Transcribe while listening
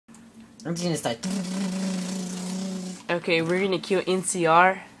I'm just gonna start. Okay, we're gonna kill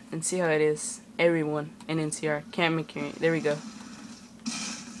NCR and see how it is. Everyone in NCR. Can't McCarran. There we go.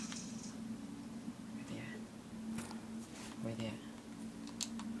 Where they at?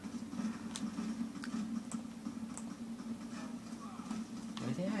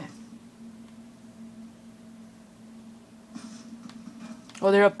 Where they at?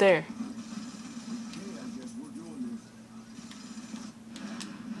 Oh, they're up there.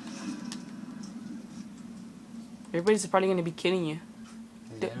 Everybody's probably gonna be killing you.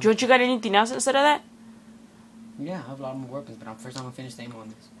 Yeah. Don't you got anything else instead of that? Yeah, I have a lot more weapons, but first I'm gonna finish the aim on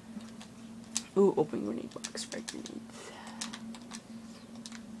this. Ooh, open grenade box. Frag grenades.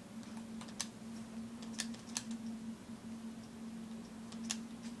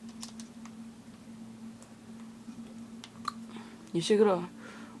 You should go.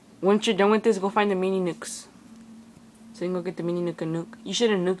 Once you're done with this, go find the mini nukes. So you can go get the mini nuke and nuke. You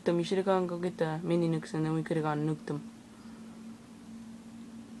should have nuked them. You should have gone and go get the mini nukes, and then we could have gone and nuked them.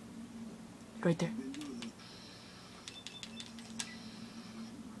 Right there.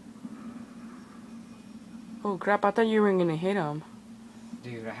 Oh crap! I thought you were gonna hit him.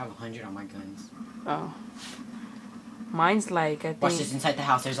 Dude, I have 100 on my guns. Oh. Mine's like, I Watch this think. inside the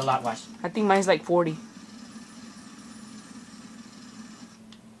house. There's a lot. Watch. I think mine's like 40.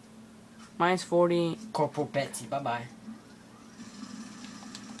 Mine's 40. Corporal Betsy. Bye bye.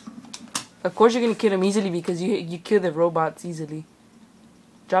 Of course you're gonna kill him easily because you kill the robots easily.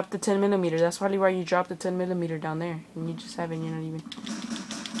 Drop the 10mm. That's probably why you dropped the 10mm down there. And you just haven't, you're not even.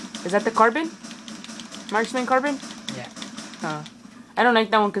 Is that the carbon? Marksman carbon? Yeah. I don't like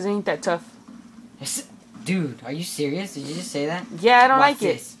that one because it ain't that tough. Dude, are you serious? Did you just say that? Yeah, I don't Watch like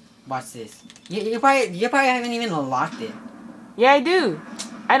it. this. Watch this. You probably haven't even unlocked it. Yeah, I do.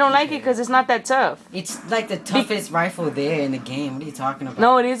 I don't like it because it's not that tough. It's like the toughest rifle there in the game. What are you talking about?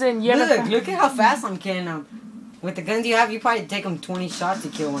 No, it isn't. You Look at how fast I'm killing them. With the guns you have, you probably take them 20 shots to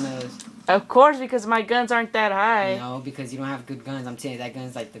kill one of those. Of course, because my guns aren't that high. No, because you don't have good guns. I'm telling you, that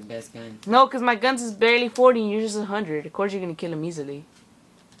gun's like the best gun. No, because my guns is barely 40 and yours is 100. Of course you're going to kill him easily.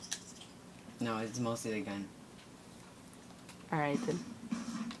 No, it's mostly the gun. Alright then.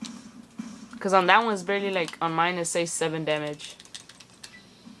 Because on that one's barely like, on mine it says 7 damage.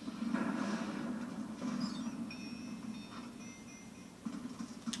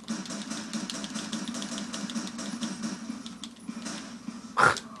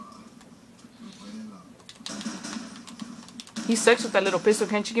 He sucks with that little pistol.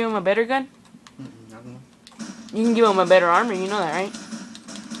 Can't you give him a better gun? I don't know. You can give him a better armor. You know that, right?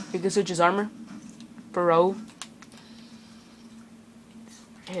 You can switch his armor. For Raul.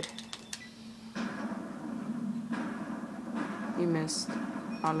 Hit. You missed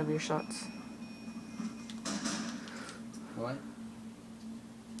all of your shots. What?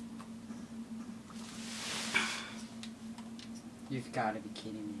 You've got to be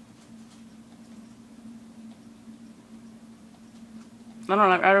kidding me. I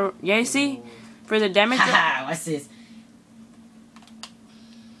don't. Yeah, you see? For the damage. Haha, what's this?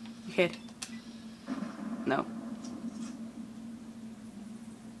 Hit. No.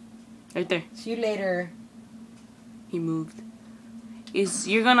 Right there. See you later. He moved. Is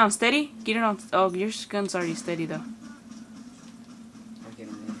your gun on steady? Get it on. Oh, your gun's already steady though. I'll get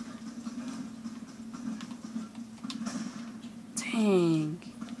him there. Dang.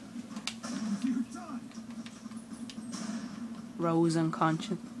 Raul's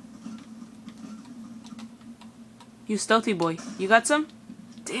unconscious. You stealthy boy. You got some?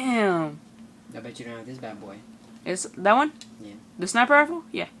 Damn. I bet you don't have this bad boy. Is that one? Yeah. The sniper rifle?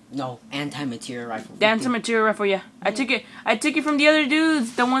 Yeah. No, anti-material rifle. The anti-material rifle, yeah. I took it from the other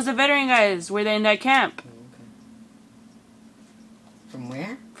dudes, the ones, the veteran guys, where they're in that camp. Oh, okay. From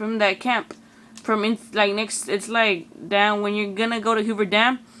where? From that camp. Like next, it's like down when you're gonna go to Hoover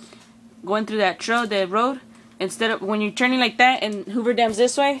Dam, going through that road, instead of when you're turning like that and Hoover Dam's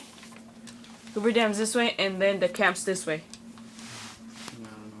this way, and then the camp's this way. No,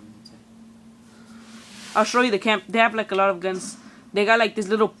 I don't know. I'll show you the camp. They have like a lot of guns. They got like this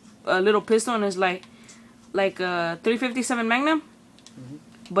little pistol and it's like a 357 Magnum,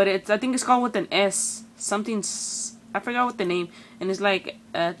 but I think it's called with an S. Something's, I forgot what the name, and it's like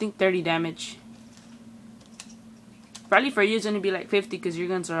I think 30 damage. Probably for you it's gonna be like 50 because your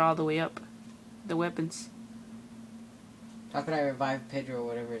guns are all the way up. The weapons. How could I revive Pedro or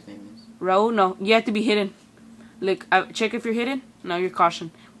whatever his name is? Raul, no, you have to be hidden. Like, check if you're hidden. No, you're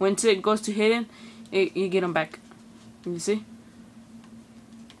caution. When it goes to hidden, you get them back. You see?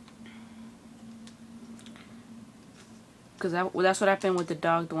 Because that's what happened with the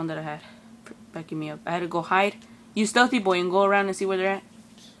dog, the one that I had backing me up. I had to go hide. You stealthy boy and go around and see where they're at.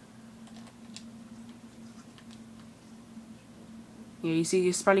 Yeah, you see,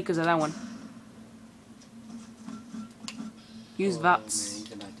 it's probably because of that one. Use VOTS. Man,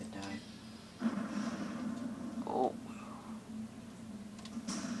 he's about to die. Oh.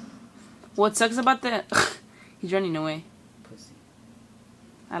 What sucks about that? He's running away. Pussy.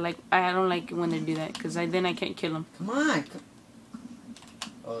 I don't like it when they do that, because then I can't kill him. Come on.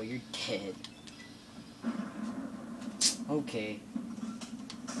 Oh, you're dead. Okay.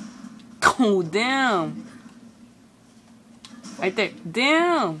 Oh, damn. Right there.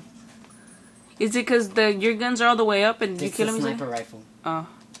 Damn. Is it because your guns are all the way up and you kill him? It's a sniper rifle. Oh.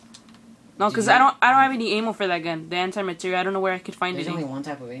 No, because I don't have any ammo for that gun. The anti-material. I don't know where I could find it. There's only one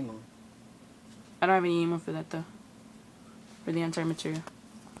type of ammo. I don't have any ammo for that though. For the anti-material.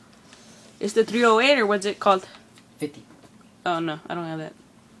 It's the 308 or what's it called? 50. Oh no, I don't have that.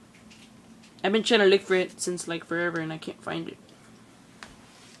 I've been trying to look for it since like forever and I can't find it.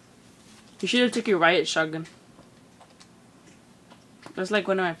 You should have took your riot shotgun. That's like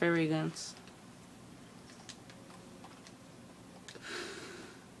one of my favorite guns.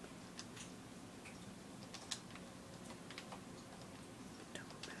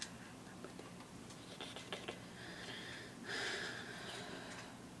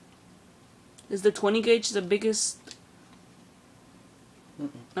 Is the 20 gauge the biggest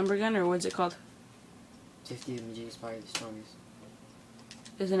number gun, or what's it called? 50 MG is probably the strongest.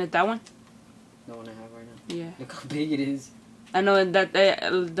 Isn't it that one? The one I have right now. Yeah. Look how big it is. I know that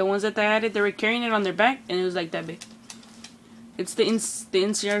the ones that they had it, they were carrying it on their back, and it was like that big. It's the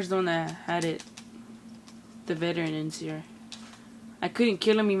NCR's the one that had it. The veteran NCR. I couldn't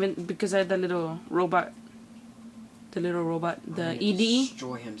kill him even because I had that little robot. The little robot, the EDE.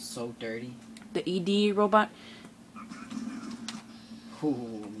 Destroy him so dirty. The EDE robot.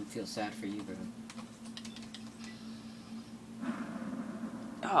 Ooh, I feel sad for you, bro.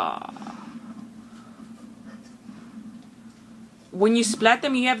 Ah. When you splat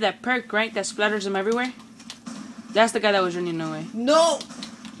them, you have that perk, right? That splatters them everywhere. That's the guy that was running away. No.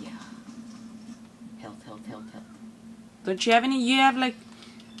 Yeah. Health. Don't you have any? You have like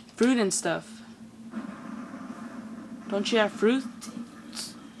fruit and stuff. Don't you have fruit?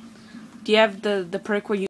 Do you have the perk where you